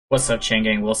What's up, Chang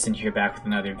Gang? Wilson here, back with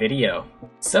another video.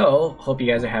 So, hope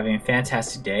you guys are having a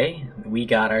fantastic day. We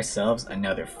got ourselves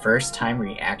another first time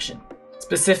reaction.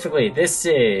 Specifically, this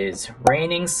is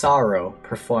Raining Sorrow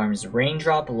performs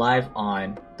Raindrop live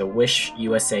on the Wish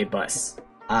USA bus.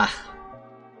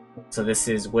 So this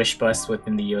is Wish bus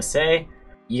within the USA.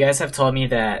 You guys have told me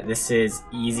that this is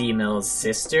Easy Mill's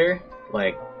sister.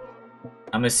 Like,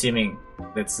 I'm assuming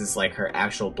this is like her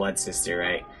actual blood sister,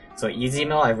 right? So Easy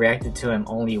Mill, I've reacted to him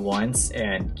only once,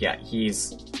 and yeah,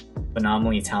 he's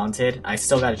phenomenally talented. I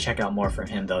still gotta check out more from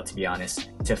him though, to be honest,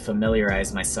 to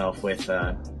familiarize myself with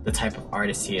the type of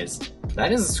artist he is.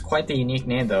 That is quite the unique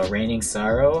name though, Raining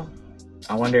Sorrow.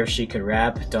 I wonder if she could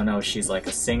rap. Don't know if she's like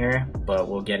a singer, but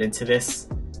we'll get into this.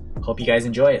 Hope you guys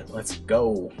enjoy it. Let's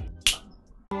go.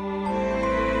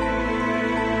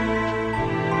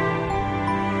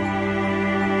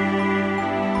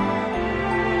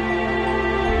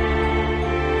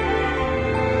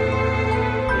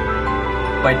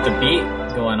 Quite the beat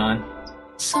going on.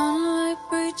 Sunlight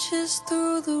breaches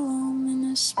through the room in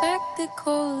a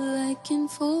spectacle like in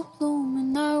full bloom,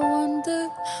 and I wonder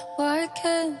why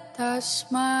can't I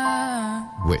smile?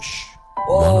 Wish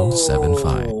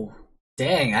 1075.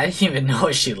 Dang, I didn't even know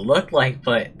what she looked like,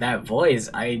 but that voice,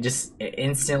 it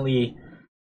instantly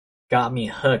got me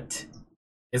hooked.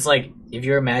 It's like, if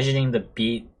you're imagining the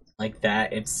beat like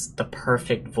that, it's the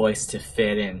perfect voice to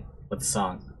fit in with the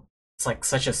song. It's like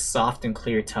such a soft and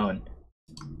clear tone.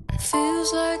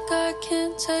 Feels like I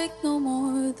can't take no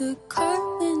more. The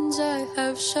curtains, I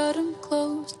have shut them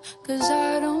closed, 'cause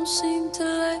I don't seem to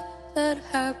like that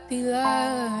happy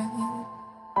life.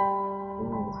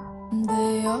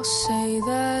 They all say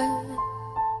that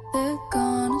they're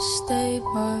gonna stay,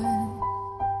 but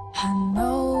I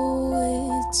know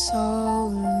it's all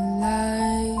a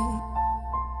lie.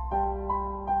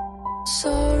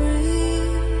 Sorry,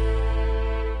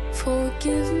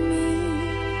 forgive me,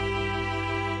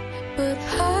 but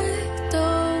I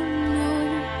don't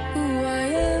know who I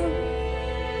am.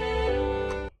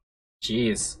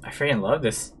 Jeez, I freaking love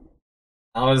this.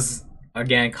 I was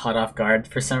again caught off guard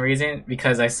for some reason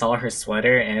because I saw her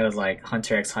sweater and it was like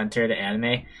Hunter x Hunter, the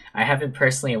anime. I haven't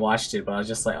personally watched it, but I was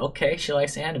just like, okay, she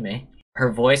likes anime.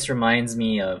 Her voice reminds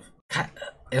me of,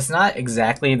 it's not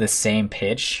exactly the same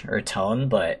pitch or tone,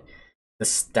 but the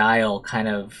style kind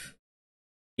of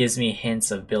gives me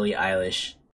hints of Billie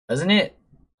Eilish, doesn't it?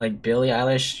 Like, Billie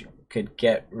Eilish could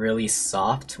get really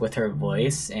soft with her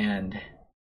voice and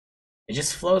it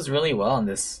just flows really well in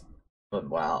this. But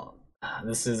wow,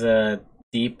 this is a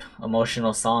deep,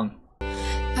 emotional song.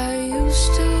 I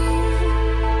used to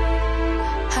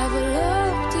have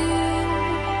loved you,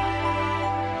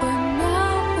 but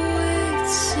now it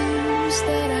seems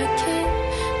that I can't.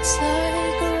 It's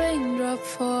like a raindrop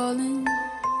falling.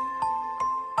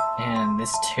 And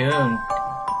this tune,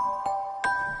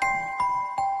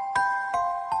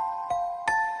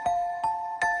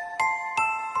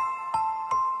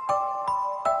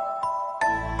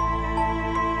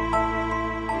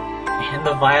 and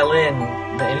the violin,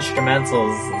 the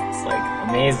instrumentals, it's like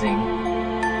amazing.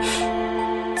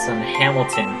 Some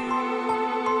Hamilton.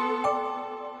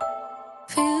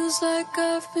 Feels like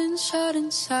I've been shut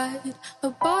inside a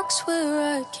box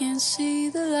where I can't see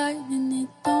the light, and it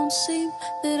don't seem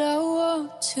that I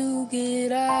want to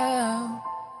get out.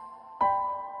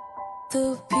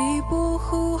 The people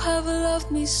who have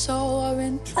loved me so are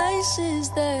in places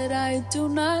that I do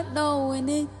not know, and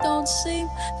it don't seem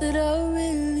that I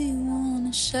really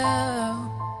wanna shout.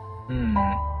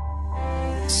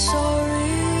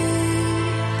 Sorry,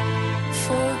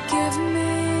 forgive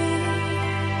me,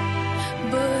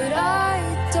 but I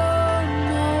don't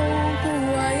know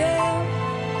who I am.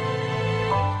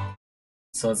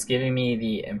 So it's giving me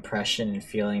the impression and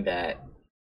feeling that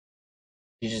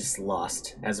you just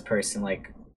lost as a person,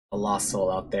 like a lost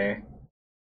soul out there.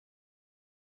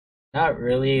 Not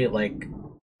really like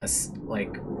a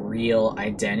real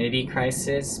identity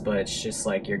crisis, but it's just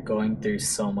like you're going through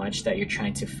so much that you're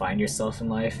trying to find yourself in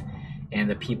life, and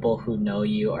the people who know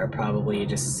you are probably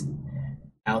just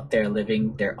out there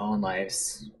living their own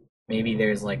lives. Maybe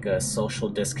there's like a social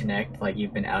disconnect, like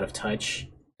you've been out of touch.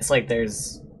 It's like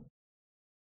there's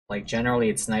like, generally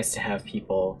it's nice to have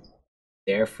people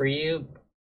there for you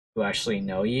who actually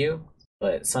know you,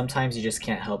 but sometimes you just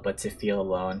can't help but to feel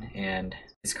alone. And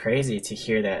it's crazy to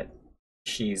hear that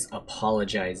she's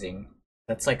apologizing.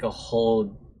 That's like a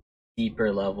whole deeper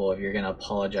level if you're gonna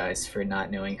apologize for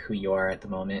not knowing who you are at the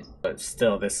moment. But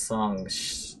still, this song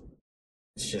is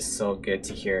just so good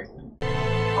to hear.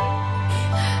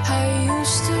 I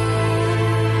used to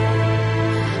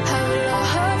have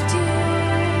loved you,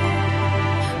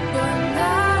 but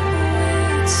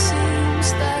now it's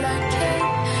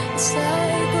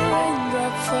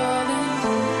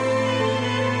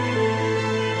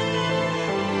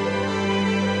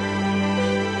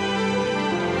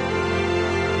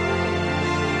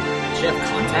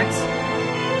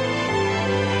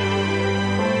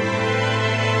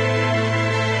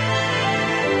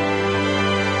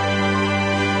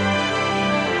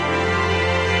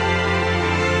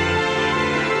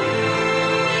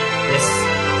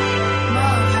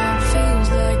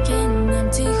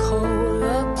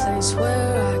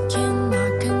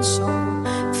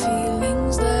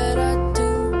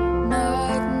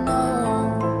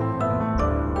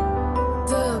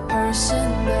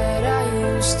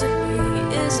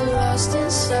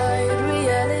inside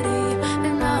reality,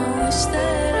 and I wish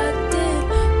that I did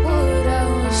what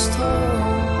I was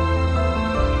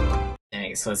told.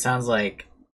 Dang, so it sounds like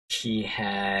she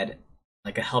had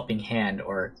like a helping hand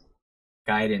or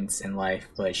guidance in life,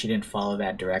 but she didn't follow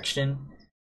that direction,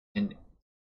 and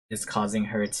it's causing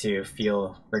her to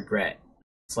feel regret.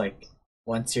 It's like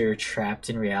once you're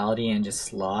trapped in reality and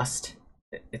just lost,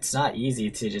 it's not easy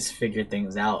to just figure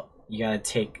things out. You gotta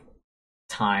take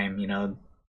time, you know,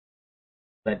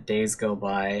 let days go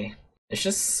by. It's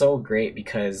just so great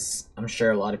because I'm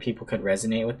sure a lot of people could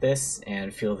resonate with this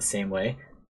and feel the same way.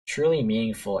 Truly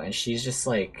meaningful, and she's just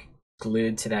like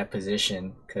glued to that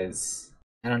position because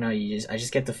I don't know, I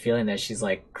just get the feeling that she's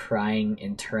like crying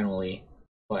internally,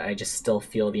 but I just still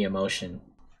feel the emotion.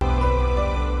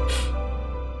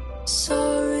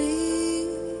 Sorry,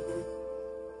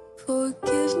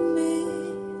 forgive me,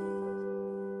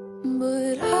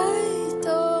 but I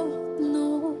don't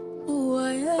know who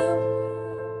I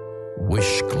am.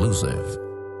 Wish-clusive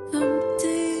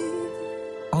Empty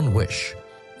on Wish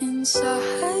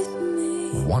inside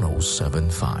me,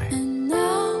 107.5. and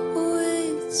now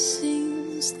it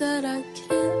seems that I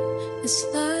can't. It's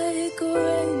like a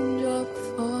raindrop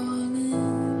falling.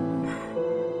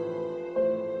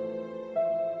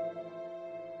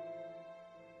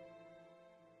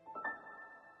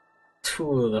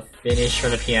 Ooh, the finish for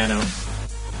the piano.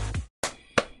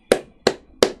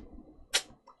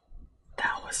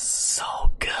 That was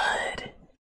so good.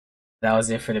 That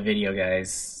was it for the video,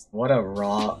 guys. What a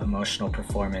raw emotional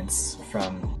performance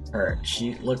from her.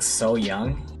 She looks so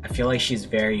young. I feel like she's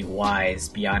very wise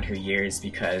beyond her years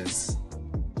because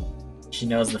she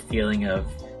knows the feeling of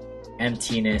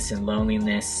emptiness and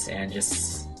loneliness and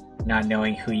just not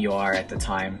knowing who you are at the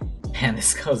time. Man,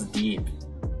 this goes deep.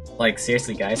 Like,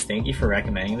 seriously, guys, thank you for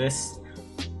recommending this.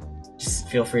 Just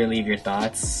feel free to leave your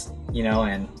thoughts, you know,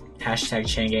 and hashtag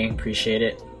Chang, appreciate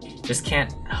it. Just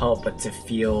can't help but to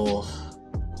feel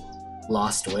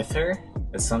lost with her,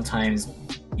 but sometimes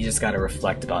you just gotta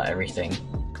reflect about everything.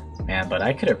 Man, but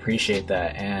I could appreciate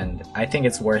that, and I think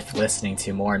it's worth listening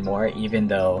to more and more, even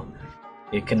though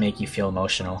it can make you feel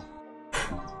emotional.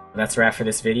 That's a wrap for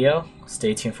this video.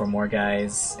 Stay tuned for more,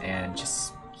 guys, and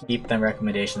just keep them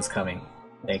recommendations coming.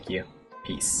 Thank you.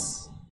 Peace.